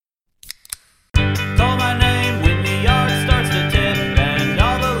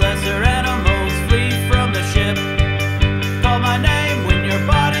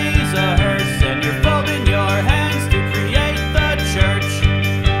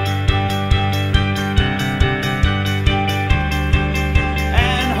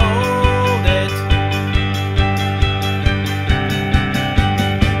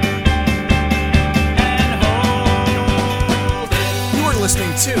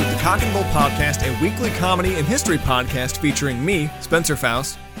the Cock and Bull Podcast, a weekly comedy and history podcast featuring me, Spencer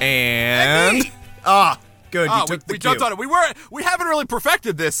Faust, and... Good, you took the we jumped on it. We haven't really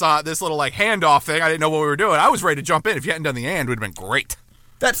perfected this little like handoff thing. I didn't know what we were doing. I was ready to jump in. If you hadn't done the and, it would have been great.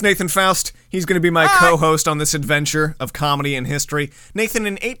 That's Nathan Faust. He's going to be my co-host on this adventure of comedy and history. Nathan,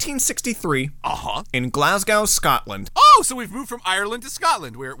 in 1863, in Glasgow, Scotland. Oh, so we've moved from Ireland to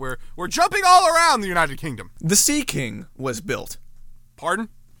Scotland. We're jumping all around the United Kingdom. The Sea King was built. Pardon?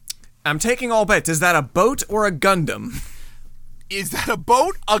 I'm taking all bets. Is that a boat or a Gundam? Is that a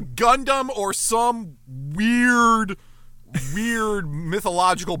boat, a Gundam, or some weird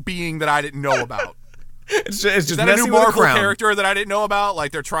mythological being that I didn't know about? It's just is that a new Marvel character that I didn't know about?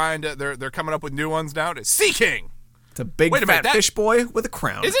 Like they're coming up with new ones now? It's Sea King. It's a big fat fish boy with a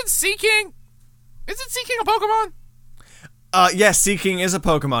crown. Isn't Sea King a Pokemon? Yes, Sea King is a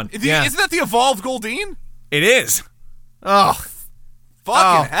Pokemon. Isn't that the evolved Goldeen? It is. Oh.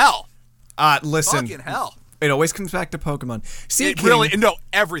 Fucking hell. Listen. Fucking hell. It always comes back to Pokemon.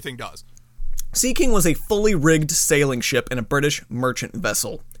 Everything does. Sea King was a fully rigged sailing ship and a British merchant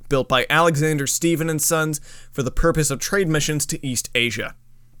vessel, built by Alexander Stephen and Sons for the purpose of trade missions to East Asia.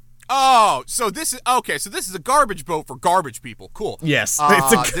 Oh, so this is a garbage boat for garbage people. Cool. Yes,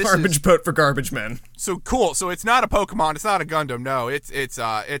 it's a garbage boat for garbage men. So cool. So it's not a Pokemon, it's not a Gundam. No, it's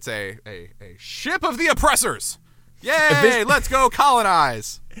a ship of the oppressors. Yay, let's go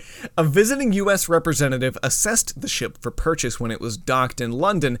colonize. A visiting U.S. representative assessed the ship for purchase when it was docked in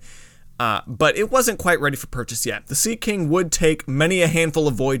London, but it wasn't quite ready for purchase yet. The Sea King would take many a handful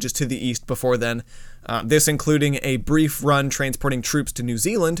of voyages to the east before then, this including a brief run transporting troops to New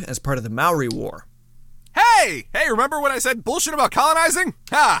Zealand as part of the Maori War. Hey, remember when I said bullshit about colonizing?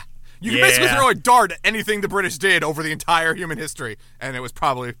 You can basically throw a dart at anything the British did over the entire human history, and it was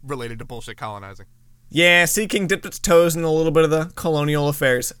probably related to bullshit colonizing. Yeah, Sea King dipped its toes in a little bit of the colonial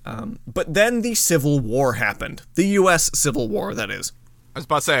affairs. But then the Civil War happened. The U.S. Civil War, that is. I was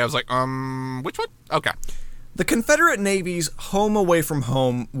about to say, which one? Okay. The Confederate Navy's home away from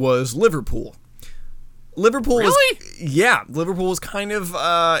home was Liverpool. Liverpool was kind of,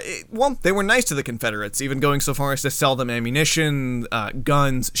 they were nice to the Confederates, even going so far as to sell them ammunition,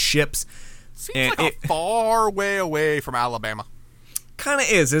 guns, ships. Seems like a far way away from Alabama. Kind of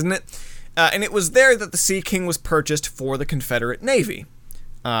is, isn't it? And it was there that the Sea King was purchased for the Confederate Navy.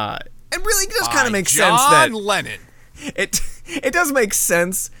 It really does kind of make sense that John Lennon. It does make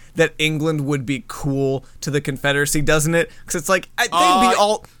sense that England would be cool to the Confederacy, doesn't it? Because it's like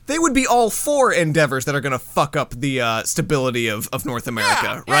they would be all for endeavors that are going to fuck up the stability of North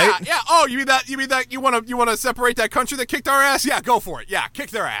America, right? Yeah. Oh, you mean that you want to separate that country that kicked our ass? Yeah, go for it. Yeah,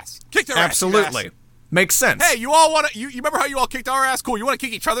 kick their ass. Absolutely. Ass. Makes sense. Hey, you all want to? You remember how you all kicked our ass? Cool. You want to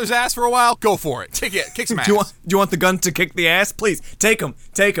kick each other's ass for a while? Go for it. Kick some ass. Do you want the gun to kick the ass? Please take them.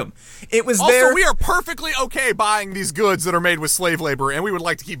 It was also, there. We are perfectly okay buying these goods that are made with slave labor, and we would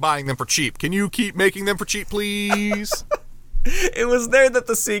like to keep buying them for cheap. Can you keep making them for cheap, please? It was there that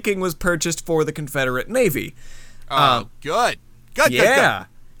the Sea King was purchased for the Confederate Navy. Good. Yeah.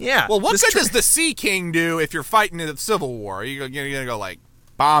 Well, what good does the Sea King do if you're fighting in the Civil War? Are you gonna go like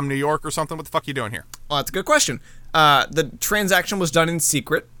bomb New York or something? What the fuck are you doing here? Well, that's a good question. The transaction was done in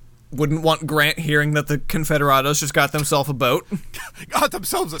secret. Wouldn't want Grant hearing that the Confederados just got themselves a boat. Got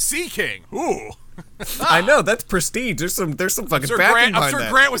themselves a Sea King. Ooh. I know, that's prestige. There's some fucking backing behind that. I'm sure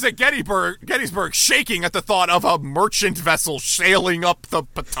Grant was at Gettysburg shaking at the thought of a merchant vessel sailing up the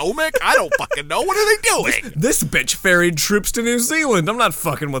Potomac. I don't fucking know. What are they doing? This bitch ferried troops to New Zealand. I'm not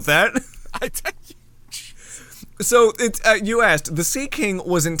fucking with that. So you asked. The Sea King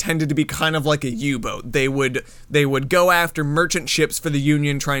was intended to be kind of like a U-boat. They would go after merchant ships for the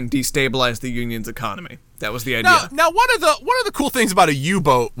Union, try and destabilize the Union's economy. That was the idea. Now one of the cool things about a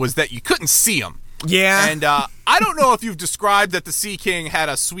U-boat was that you couldn't see them. Yeah. And I don't know if you've described that the Sea King had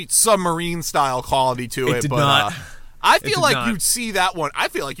a sweet submarine style quality to it, did not. I feel like you'd see that one. I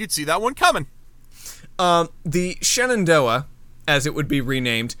feel like you'd see that one coming. The Shenandoah, as it would be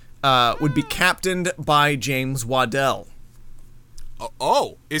renamed, would be captained by James Waddell.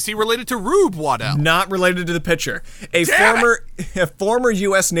 Oh, is he related to Rube Waddell? Not related to the pitcher. A former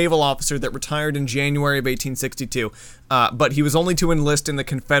U.S. naval officer that retired in January of 1862, but he was only to enlist in the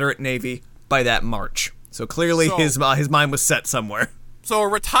Confederate Navy by that March. So clearly his mind was set somewhere. So a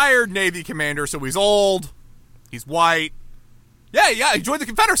retired Navy commander, so he's old, he's white. Yeah, he joined the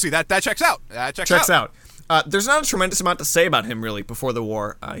Confederacy. That checks out. Checks out. There's not a tremendous amount to say about him, really, before the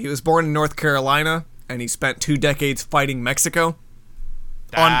war. He was born in North Carolina, and he spent 2 decades fighting Mexico.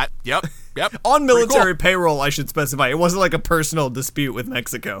 Yep. On military payroll, I should specify. It wasn't like a personal dispute with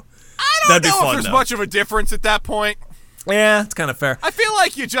Mexico. I don't know if there's much of a difference at that point. Yeah, it's kind of fair. I feel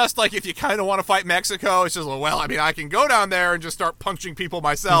like you just, like, if you kind of want to fight Mexico, it's just, well, I mean, I can go down there and just start punching people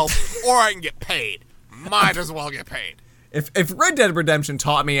myself, or I can get paid. Might as well get paid. If Red Dead Redemption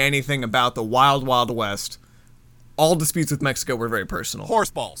taught me anything about the Wild Wild West, all disputes with Mexico were very personal.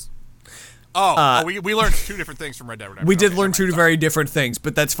 Horseballs. We learned two different things from Red Dead Redemption. We did learn two very different things,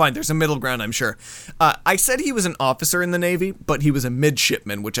 but that's fine. There's a middle ground, I'm sure. I said he was an officer in the Navy, but he was a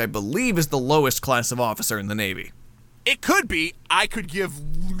midshipman, which I believe is the lowest class of officer in the Navy. It could be. I could give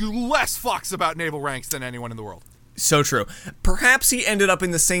less fucks about naval ranks than anyone in the world. So true. Perhaps he ended up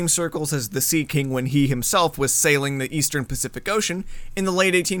in the same circles as the Sea King when he himself was sailing the Eastern Pacific Ocean in the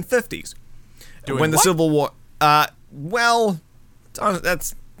late 1850s. Doing the what? Civil War... well,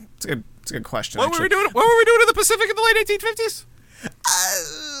 that's a good question. What were we doing in the Pacific in the late 1850s?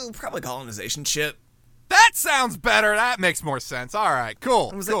 Probably colonization shit. That sounds better. That makes more sense. All right,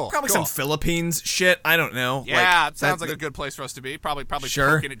 cool. Probably some Philippines shit. I don't know. Yeah, it sounds like a good place for us to be. Probably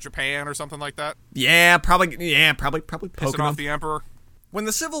sure. poking at Japan or something like that. Yeah, probably Pissing poking off the emperor. When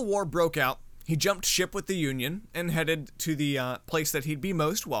the Civil War broke out, he jumped ship with the Union and headed to the place that he'd be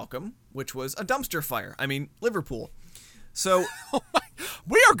most welcome, which was a dumpster fire. I mean, Liverpool. So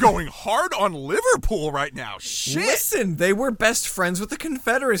we are going hard on Liverpool right now. Shit. Listen, they were best friends with the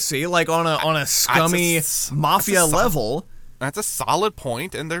Confederacy, like on a scummy mafia level. That's a solid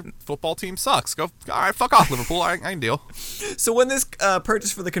point, and their football team sucks. All right, fuck off, Liverpool. I can deal. So when this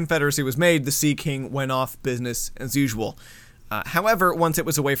purchase for the Confederacy was made, the Sea King went off business as usual. However, once it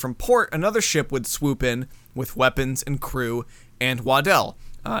was away from port, another ship would swoop in with weapons and crew and Waddell.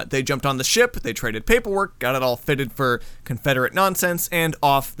 They jumped on the ship, they traded paperwork, got it all fitted for Confederate nonsense, and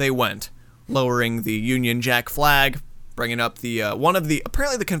off they went, lowering the Union Jack flag, bringing up the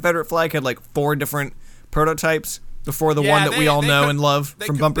apparently the Confederate flag had like 4 different prototypes before the one that we all know and love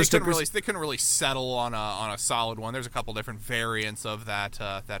from bumper stickers. They couldn't really settle on a solid one. There's a couple different variants of that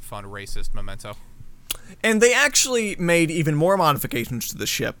fun racist memento. And they actually made even more modifications to the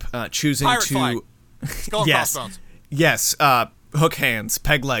ship, choosing Pirate to flag. Skull and crossbones. Yes, hook hands,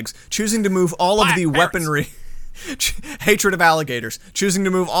 peg legs, choosing to move all of the weaponry, hatred of alligators, choosing to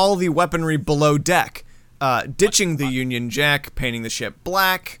move all the weaponry below deck, ditching the Union Jack, painting the ship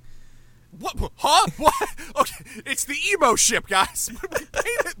black. What? Huh? What? Okay, it's the emo ship, guys. We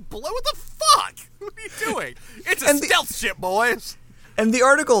paint it below. What the fuck? What are you doing? It's a stealth ship, boys. And the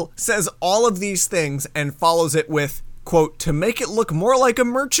article says all of these things and follows it with, quote, to make it look more like a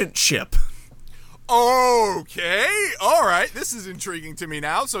merchant ship. Okay, all right, this is intriguing to me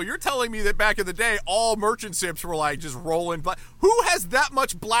now. So you're telling me that back in the day, all merchant ships were like just rolling black. Who has that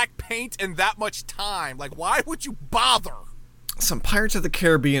much black paint and that much time? Like, why would you bother? Some Pirates of the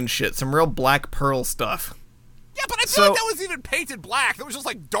Caribbean shit, some real Black Pearl stuff. Yeah, but I feel like that was even painted black. That was just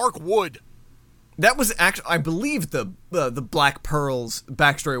like dark wood. That was actually, I believe, the Black Pearl's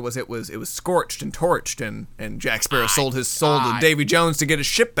backstory was it was scorched and torched, and Jack Sparrow sold his soul to Davy Jones to get his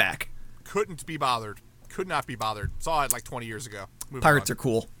ship back. Couldn't be bothered. Could not be bothered. Saw it like 20 years ago. Pirates are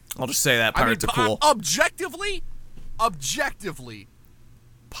cool. I'll just say that. Pirates are cool. Objectively,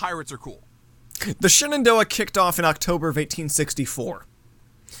 pirates are cool. The Shenandoah kicked off in October of 1864.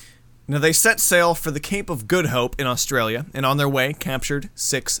 Now, they set sail for the Cape of Good Hope in Australia, and on their way, captured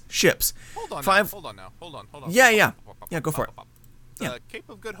 6 ships. Hold on now. Yeah, go for it. The Cape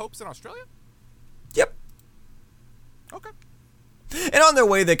of Good Hope's in Australia? Yep. Okay. And on their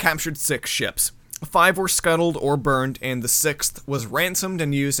way, they captured 6 ships. 5 were scuttled or burned, and the 6th was ransomed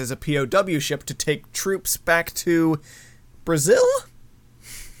and used as a POW ship to take troops back to Brazil?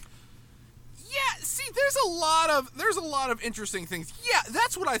 Yeah, see, there's a lot of interesting things. Yeah,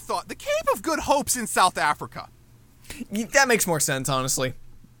 that's what I thought. The Cape of Good Hope's in South Africa. That makes more sense, honestly.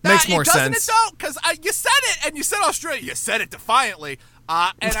 Makes more sense. Doesn't it, though? Because you said it, and you said Australia. You said it defiantly.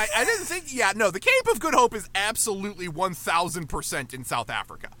 And I didn't think, the Cape of Good Hope is absolutely 1,000% in South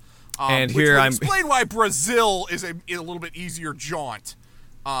Africa. And which here would I'm explain why Brazil is a little bit easier jaunt.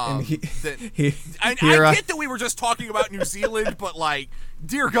 I get that we were just talking about New Zealand, but like,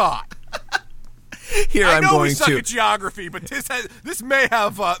 dear God. I know we suck at geography, but this may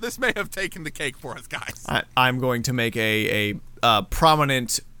have taken the cake for us, guys. I'm going to make a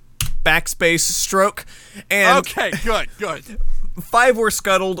prominent backspace stroke. And okay, good. 5 were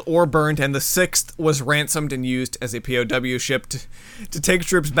scuttled or burned, and the 6th was ransomed and used as a POW ship to take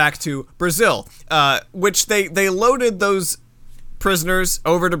troops back to Brazil, which they loaded those prisoners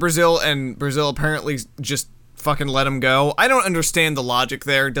over to Brazil, and Brazil apparently just fucking let them go. I don't understand the logic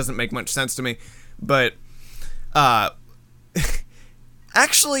there. It doesn't make much sense to me. But,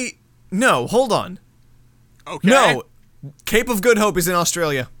 actually, no, hold on. Okay. No, Cape of Good Hope is in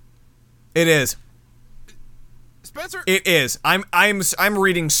Australia. It is. Spencer? It is. I'm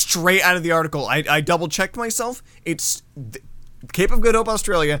reading straight out of the article. I double checked myself. It's Cape of Good Hope,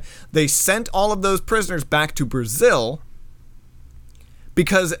 Australia. They sent all of those prisoners back to Brazil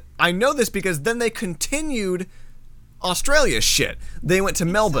because I know this because then they continued Australia shit. They went to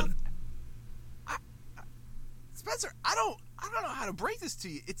Melbourne. Spencer, I don't know how to break this to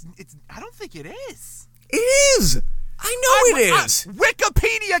you. It's I don't think it is. It is. I know it is.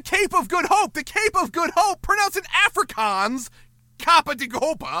 Wikipedia Cape of Good Hope. The Cape of Good Hope, pronounced in Afrikaans, Capa de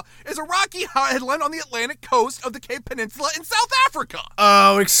Gopa, is a rocky headland on the Atlantic coast of the Cape Peninsula in South Africa.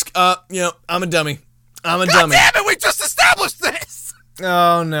 Oh, I'm a dummy. I'm a dummy. God damn it, we just established this!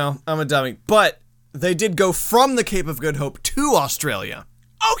 Oh, no, I'm a dummy. But they did go from the Cape of Good Hope to Australia.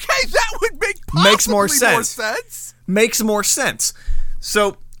 Okay, that would make Makes more sense. sense. Makes more sense.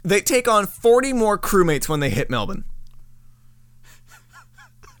 So they take on 40 more crewmates when they hit Melbourne.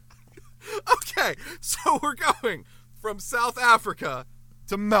 Okay, so we're going from South Africa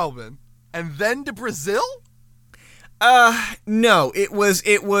to Melbourne and then to Brazil? No, it was,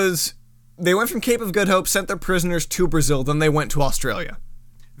 they went from Cape of Good Hope, sent their prisoners to Brazil, then they went to Australia.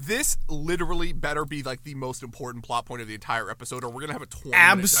 This literally better be like the most important plot point of the entire episode, or we're gonna have a 20-minute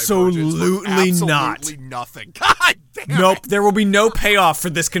Absolutely not. Absolutely nothing. God damn Nope, it. there will be no payoff for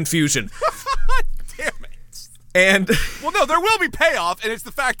this confusion. God damn it. And well, no, there will be payoff, and it's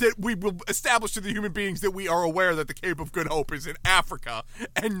the fact that we will establish to the human beings that we are aware that the Cape of Good Hope is in Africa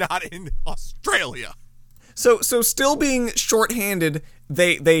and not in Australia. So still being shorthanded,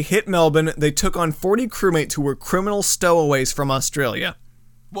 they hit Melbourne. They took on 40 crewmates who were criminal stowaways from Australia.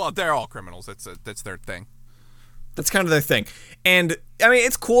 Well, they're all criminals. That's their thing. That's kind of their thing. And, I mean,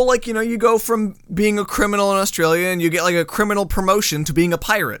 it's cool, like, you go from being a criminal in Australia and you get, like, a criminal promotion to being a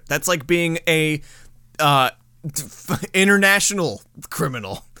pirate. That's like being a international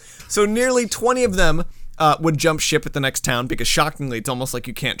criminal. So nearly 20 of them would jump ship at the next town because, shockingly, it's almost like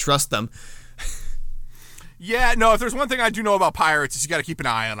you can't trust them. Yeah, no, if there's one thing I do know about pirates is you got to keep an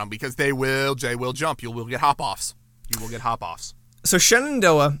eye on them because they will jump. You will get hop-offs. So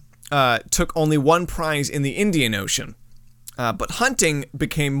Shenandoah took only one prize in the Indian Ocean, but hunting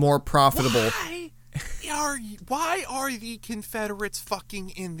became more profitable. Why are the Confederates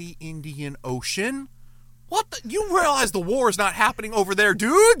fucking in the Indian Ocean? You realize the war is not happening over there,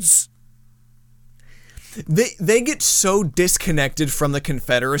 dudes? They get so disconnected from the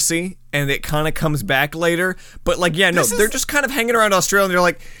Confederacy, and it kind of comes back later. But, like, yeah, no, they're just kind of hanging around Australia, and they're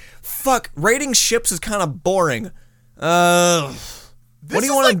like, fuck, raiding ships is kind of boring. What do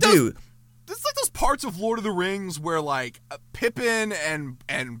you want to do? This is like those parts of Lord of the Rings where, like, Pippin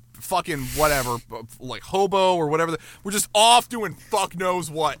and fucking whatever, like Hobo or whatever, were just off doing fuck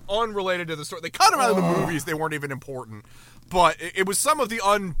knows what, unrelated to the story. They cut them out of the movies. They weren't even important. But it was some of the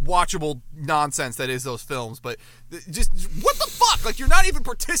unwatchable nonsense that is those films. But just, what the fuck? Like, you're not even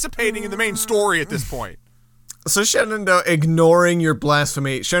participating in the main story at this point. So Shenandoah, ignoring your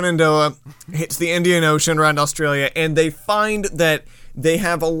blasphemy, Shenandoah hits the Indian Ocean around Australia, and they find that they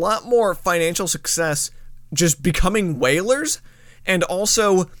have a lot more financial success just becoming whalers and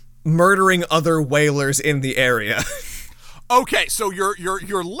also murdering other whalers in the area. Okay, so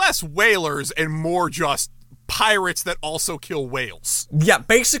you're less whalers and more just pirates that also kill whales. Yeah,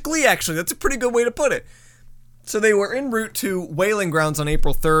 basically, actually, that's a pretty good way to put it. So they were en route to whaling grounds on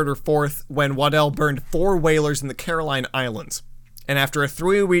April 3rd or 4th when Waddell burned 4 whalers in the Caroline Islands. And after a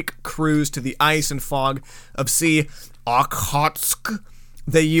 3-week cruise to the ice and fog of Sea Okhotsk,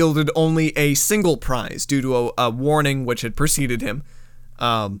 they yielded only a single prize due to a warning which had preceded him.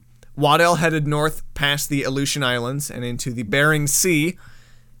 Waddell headed north past the Aleutian Islands and into the Bering Sea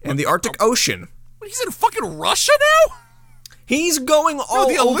and the Arctic Ocean. He's in fucking Russia now? He's going all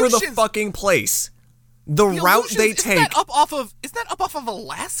over the fucking place. The route they take. Isn't that up off of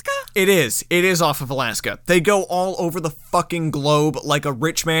Alaska? It is. It is off of Alaska. They go all over the fucking globe like a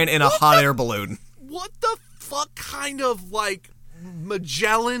rich man in a hot air balloon. What the fuck kind of, like,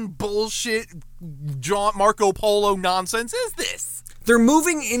 Magellan bullshit Marco Polo nonsense is this? They're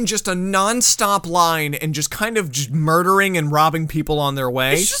moving in just a non-stop line and just kind of just murdering and robbing people on their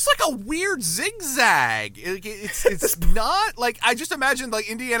way. It's just like a weird zigzag. It's not like, I just imagine like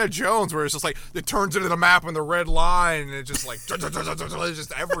Indiana Jones where it's just like it turns into the map on the red line and it's just like it's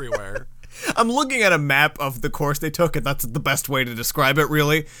just everywhere. I'm looking at a map of the course they took and that's the best way to describe it,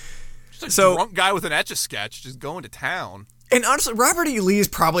 really. Just a drunk guy with an Etch-a-Sketch just going to town. And honestly, Robert E. Lee is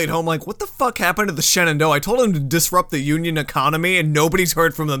probably at home like, what the fuck happened to the Shenandoah? I told him to disrupt the Union economy, and nobody's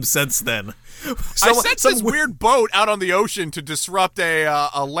heard from them since then. I sent this weird boat out on the ocean to disrupt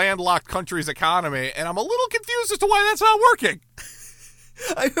a landlocked country's economy, and I'm a little confused as to why that's not working.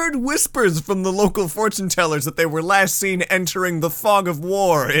 I heard whispers from the local fortune tellers that they were last seen entering the fog of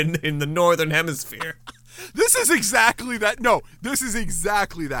war in the northern hemisphere. This is exactly that. No, this is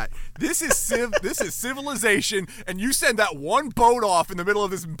exactly that. This is civilization, and you send that one boat off in the middle of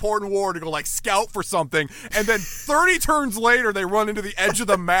this important war to go like scout for something, and then 30 turns later they run into the edge of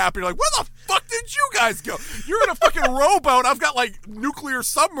the map. And you're like, where the fuck did you guys go? You're in a fucking rowboat. I've got like nuclear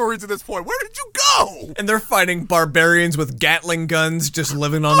submarines at this point. Where did you go? And they're fighting barbarians with Gatling guns, just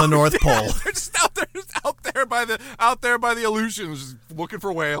living on the North Pole. They're just out there by the Aleutians, just looking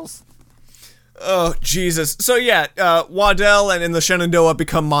for whales. Oh, Jesus. So yeah, Waddell and the Shenandoah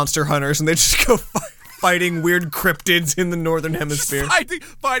become monster hunters, and they just go fighting weird cryptids in the northern hemisphere.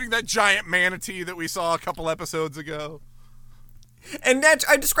 Fighting that giant manatee that we saw a couple episodes ago. And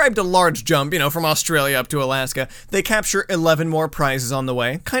I described a large jump, from Australia up to Alaska. They capture 11 more prizes on the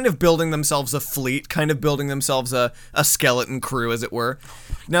way, kind of building themselves a fleet, kind of building themselves a skeleton crew, as it were.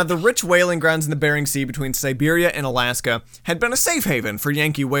 Now, the rich whaling grounds in the Bering Sea between Siberia and Alaska had been a safe haven for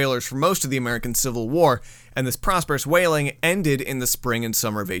Yankee whalers for most of the American Civil War, and this prosperous whaling ended in the spring and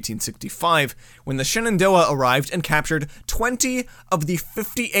summer of 1865, when the Shenandoah arrived and captured 20 of the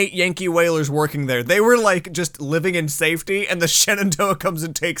 58 Yankee whalers working there. They were, just living in safety, and the Shenandoah comes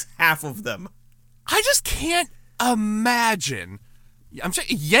and takes half of them. I just can't imagine. I'm saying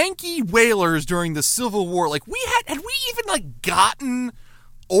Yankee whalers during the Civil War, had we even, gotten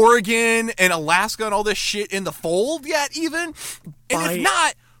Oregon and Alaska and all this shit in the fold yet, even? And if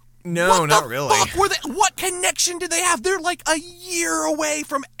not... No, not really. What connection do they have? They're like a year away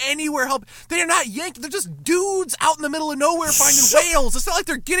from anywhere help. They're not Yankee. They're just dudes out in the middle of nowhere finding whales. It's not like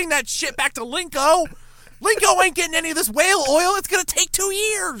they're getting that shit back to Linko. Linko ain't getting any of this whale oil. It's going to take 2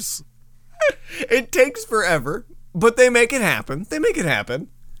 years. It takes forever, but they make it happen.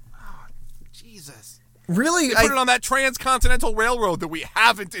 Oh, Jesus. Really? They put it on that transcontinental railroad that we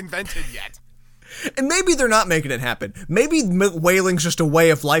haven't invented yet. And maybe they're not making it happen. Maybe whaling's just a way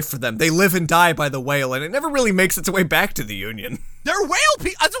of life for them. They live and die by the whale, and it never really makes its way back to the Union. They're whale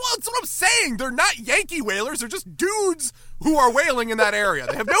people. That's what I'm saying. They're not Yankee whalers. They're just dudes who are whaling in that area.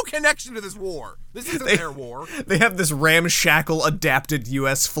 They have no connection to this war. This isn't their war. They have this ramshackle adapted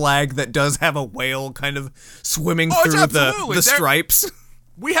U.S. flag that does have a whale kind of swimming through the stripes.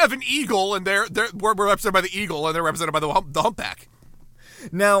 We have an eagle, and we're represented by the eagle, and they're represented by the humpback.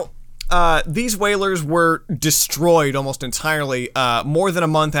 Now... these whalers were destroyed almost entirely more than a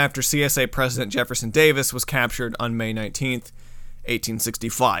month after CSA President Jefferson Davis was captured on May 19th,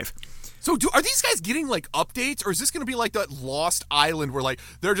 1865. So are these guys getting updates, or is this going to be like that Lost Island where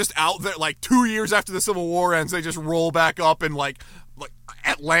they're just out there 2 years after the Civil War ends, they just roll back up in like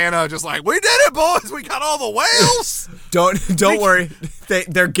Atlanta, just we did it, boys, we got all the whales. Don't worry,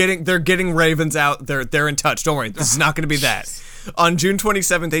 they're getting ravens out. They're in touch. Don't worry, this is not going to be that. On June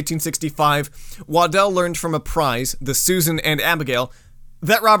 27th, 1865, Waddell learned from a prize, the Susan and Abigail,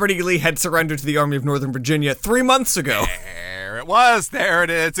 that Robert E. Lee had surrendered to the Army of Northern Virginia 3 months ago. There it was. There it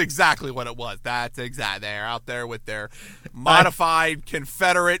is. It's exactly what it was. That's exactly. They're out there with their modified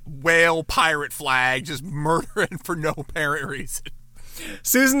Confederate whale pirate flag, just murdering for no apparent reason.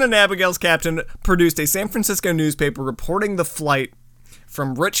 Susan and Abigail's captain produced a San Francisco newspaper reporting the flight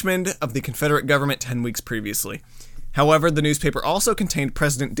from Richmond of the Confederate government 10 weeks previously. However, the newspaper also contained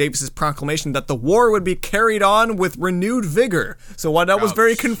President Davis's proclamation that the war would be carried on with renewed vigor. So Waddell was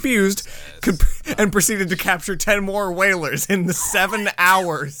very confused and proceeded to capture 10 more whalers in the 7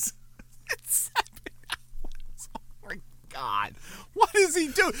 hours. 7 hours? Oh my God. What is he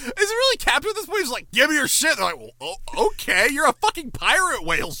doing? Is he really captain at this point? He's like, give me your shit. They're like, well, okay, you're a fucking pirate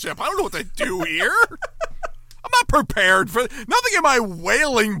whale ship. I don't know what to do here. I'm not prepared for nothing in my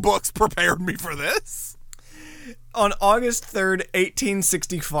whaling books prepared me for this. On August 3rd,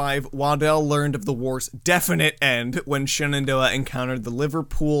 1865, Waddell learned of the war's definite end when Shenandoah encountered the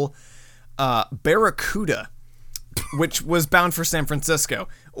Liverpool Barracuda, which was bound for San Francisco.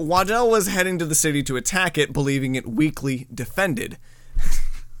 Waddell was heading to the city to attack it, believing it weakly defended.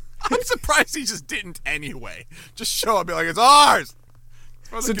 I'm surprised he just didn't anyway. Just show up and be like, it's ours!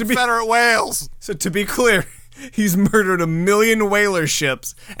 It's the Confederate whales! So to be clear... He's murdered 1 million whaler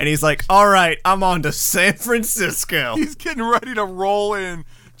ships, and he's like, all right, I'm on to San Francisco. He's getting ready to roll in,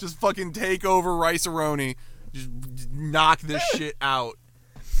 just fucking take over Rice-A-Roni, just knock this shit out.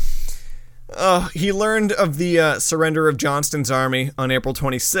 He learned of the surrender of Johnston's army on April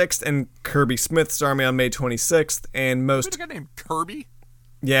 26th, and Kirby Smith's army on May 26th, and most... Who's a guy named Kirby?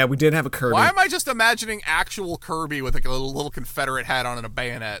 Yeah, we did have a Kirby. Why am I just imagining actual Kirby with a little Confederate hat on and a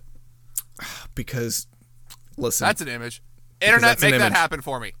bayonet? Because... Listen. That's an image. Internet, make that happen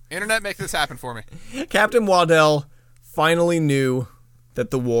for me. Internet, make this happen for me. Captain Waddell finally knew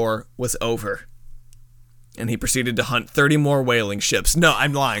that the war was over. And he proceeded to hunt 30 more whaling ships. No,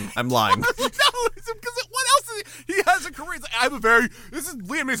 I'm lying. No, because what else is he has a career. Like, this is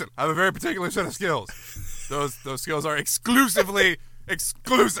Liam Neeson. I have a very particular set of skills. Those skills are exclusively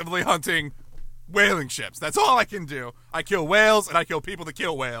hunting whaling ships. That's all I can do. I kill whales and I kill people that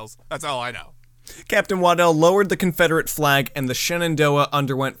kill whales. That's all I know. Captain Waddell lowered the Confederate flag, and the Shenandoah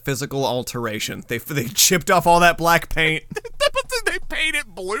underwent physical alteration. They chipped off all that black paint. But did they paint it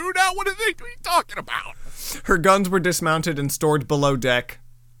blue now? What are you talking about? Her guns were dismounted and stored below deck,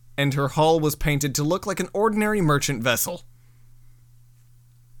 and her hull was painted to look like an ordinary merchant vessel.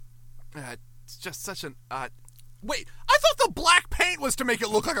 It's just such an... Wait, I thought the black paint was to make it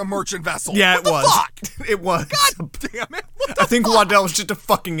look like a merchant vessel. Yeah, what it was. Fuck? It was. God damn it. I think Waddell was just a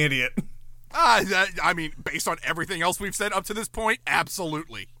fucking idiot. I mean, based on everything else we've said up to this point,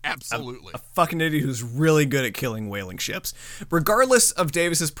 absolutely. Absolutely. A fucking idiot who's really good at killing whaling ships. Regardless of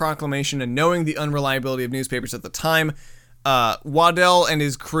Davis's proclamation and knowing the unreliability of newspapers at the time, Waddell and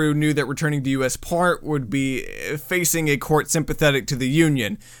his crew knew that returning to U.S. port would be facing a court sympathetic to the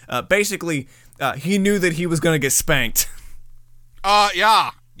Union. Basically, he knew that he was going to get spanked.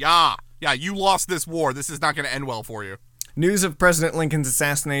 Yeah, you lost this war. This is not going to end well for you. News of President Lincoln's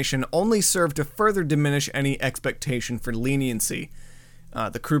assassination only served to further diminish any expectation for leniency.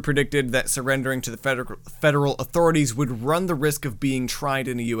 The crew predicted that surrendering to the federal authorities would run the risk of being tried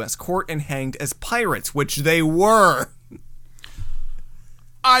in a U.S. court and hanged as pirates, which they were.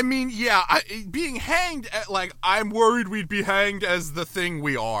 I mean, yeah, being hanged, I'm worried we'd be hanged as the thing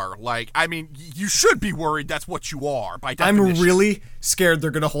we are. I mean, you should be worried that's what you are, by definition. I'm really scared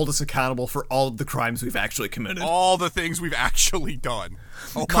they're going to hold us accountable for all of the crimes we've actually committed. All the things we've actually done.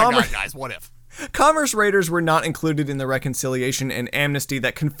 Oh my God, guys, what if? Commerce raiders were not included in the reconciliation and amnesty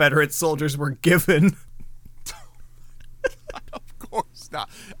that Confederate soldiers were given. Of course not.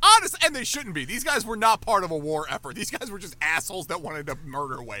 Honestly, and they shouldn't be. These guys were not part of a war effort. These guys were just assholes that wanted to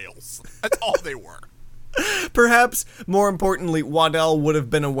murder whales. That's all they were. Perhaps, more importantly, Waddell would have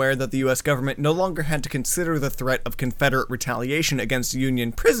been aware that the U.S. government no longer had to consider the threat of Confederate retaliation against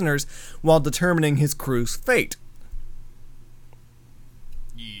Union prisoners while determining his crew's fate.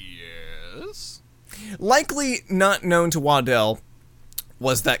 Yes? Likely not known to Waddell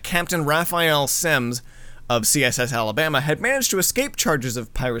was that Captain Raphael Semmes of CSS Alabama had managed to escape charges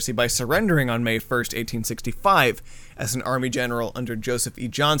of piracy by surrendering on May 1st, 1865, as an Army general under Joseph E.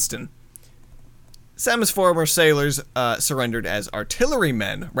 Johnston. Semmes' former sailors surrendered as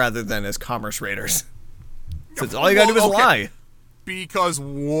artillerymen rather than as commerce raiders. So all you gotta do is lie. Because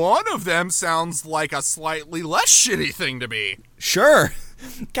one of them sounds like a slightly less shitty thing to be. Sure.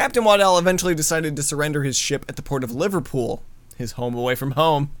 Captain Waddell eventually decided to surrender his ship at the port of Liverpool, his home away from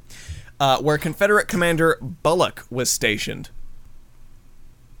home, where Confederate Commander Bullock was stationed.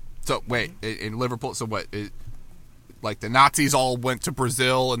 So, wait, in Liverpool, so what, the Nazis all went to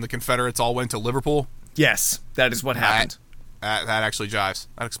Brazil and the Confederates all went to Liverpool? Yes, that is what happened. That actually jives.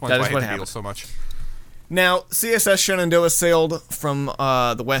 That explains why I hate the Beatles so much. Now, CSS Shenandoah sailed from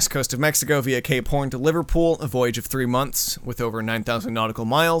the west coast of Mexico via Cape Horn to Liverpool, a voyage of 3 months with over 9,000 nautical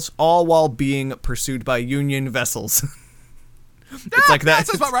miles, all while being pursued by Union vessels. It's like that.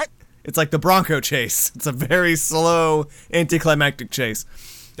 Sounds about right. It's like the Bronco chase. It's a very slow, anticlimactic chase.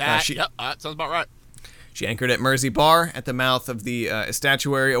 That sounds about right. She anchored at Mersey Bar at the mouth of the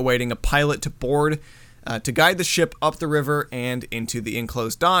estuary, awaiting a pilot to board to guide the ship up the river and into the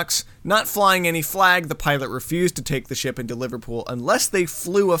enclosed docks. Not flying any flag, the pilot refused to take the ship into Liverpool unless they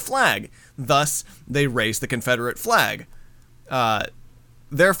flew a flag. Thus, they raised the Confederate flag.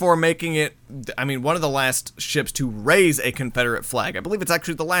 Therefore making it, one of the last ships to raise a Confederate flag. I believe it's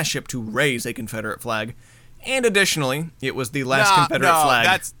actually the last ship to raise a Confederate flag. And additionally, it was the last Confederate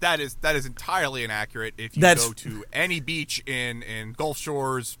flag. That is entirely inaccurate. If you go to any beach in Gulf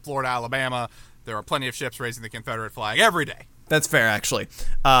Shores, Florida, Alabama, there are plenty of ships raising the Confederate flag every day. That's fair, actually.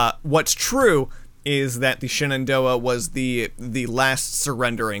 What's true is that the Shenandoah was the last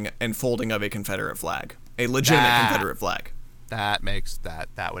surrendering and folding of a Confederate flag. A legitimate Confederate flag. That makes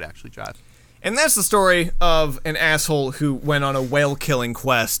that would actually jive. And that's the story of an asshole who went on a whale-killing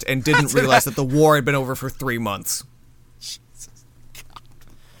quest and didn't realize that the war had been over for 3 months. Jesus God.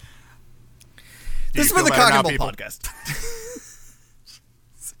 This has been the Cock and Bull Podcast.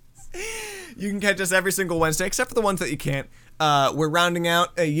 You can catch us every single Wednesday, except for the ones that you can't. We're rounding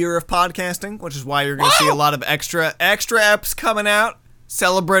out a year of podcasting, which is why you're going to see a lot of extra eps coming out,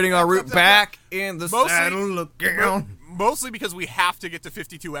 celebrating our route back in the saddle again. Mostly because we have to get to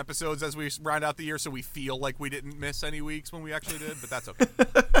 52 episodes as we round out the year, so we feel like we didn't miss any weeks when we actually did, but that's okay.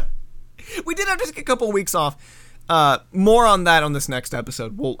 We did have to take a couple weeks off. More on that on this next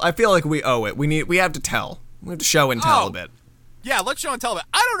episode. Well, I feel like we owe it. We have to tell. We have to show and tell a bit. Yeah, let's show and tell a bit.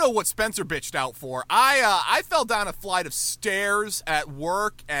 I don't know what Spencer bitched out for. I fell down a flight of stairs at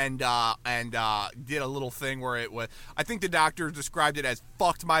work and did a little thing where it was. I think the doctor described it as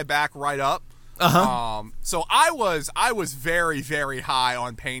fucked my back right up. So I was very, very high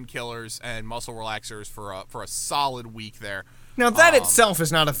on painkillers and muscle relaxers for a solid week there. Now that itself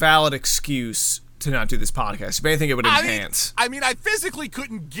is not a valid excuse to not do this podcast. If anything, it would enhance. I mean, I physically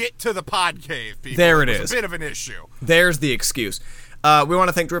couldn't get to the pod cave, people. There it was is. A bit of an issue. There's the excuse. We want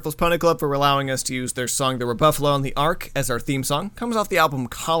to thank Driftless Pony Club for allowing us to use their song "There Were Buffalo on the Ark" as our theme song. Comes off the album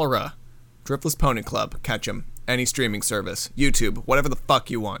Cholera. Driftless Pony Club. Catch 'em. Any streaming service. YouTube. Whatever the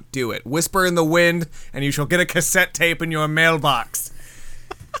fuck you want. Do it. Whisper in the wind, and you shall get a cassette tape in your mailbox.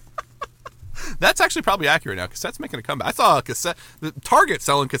 That's actually probably accurate now. Cassette's making a comeback. I saw a cassette. The Target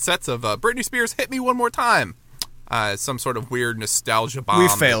selling cassettes of Britney Spears' "Hit Me One More Time." Some sort of weird nostalgia bomb. We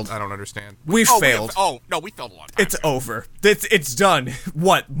failed. I don't understand. We failed. No, we failed a long time It's ago. over. It's done.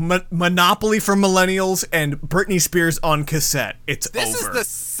 What? Monopoly for millennials and Britney Spears on cassette. It's over. This is the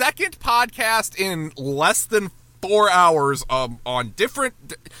second podcast in less than 4 hours on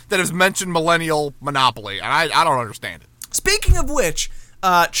different that has mentioned millennial Monopoly, and I don't understand it. Speaking of which,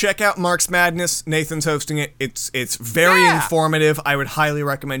 check out Mark's Madness. Nathan's hosting it. It's very informative. I would highly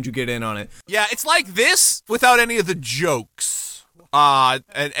recommend you get in on it. Yeah, it's like this without any of the jokes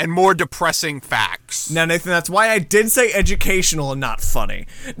and more depressing facts. Now, Nathan, that's why I did say educational and not funny.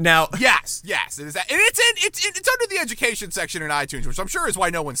 Now, yes, it is that, and it's under the education section in iTunes, which I'm sure is why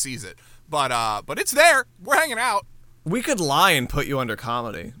no one sees it. But it's there. We're hanging out. we could lie and put you under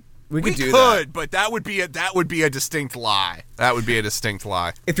comedy. We could do that. But that would be a distinct lie. That would be a distinct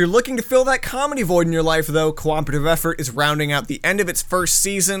lie. If you're looking to fill that comedy void in your life, though, Cooperative Effort is rounding out the end of its first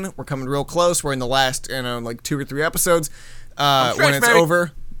season. We're coming real close. We're in the last, 2 or 3 episodes. When it's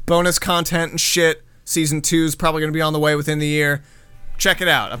over, bonus content and shit. Season 2 is probably going to be on the way within the year. Check it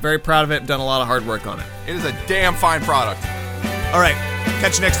out. I'm very proud of it. Done a lot of hard work on it. It is a damn fine product. All right.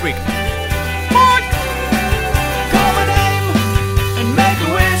 Catch you next week. Bye. Call my name and make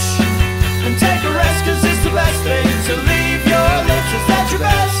a wish and take a rest, 'cause it's the best thing to leave your lips. Is that your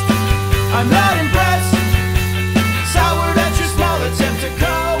best? I'm not impressed.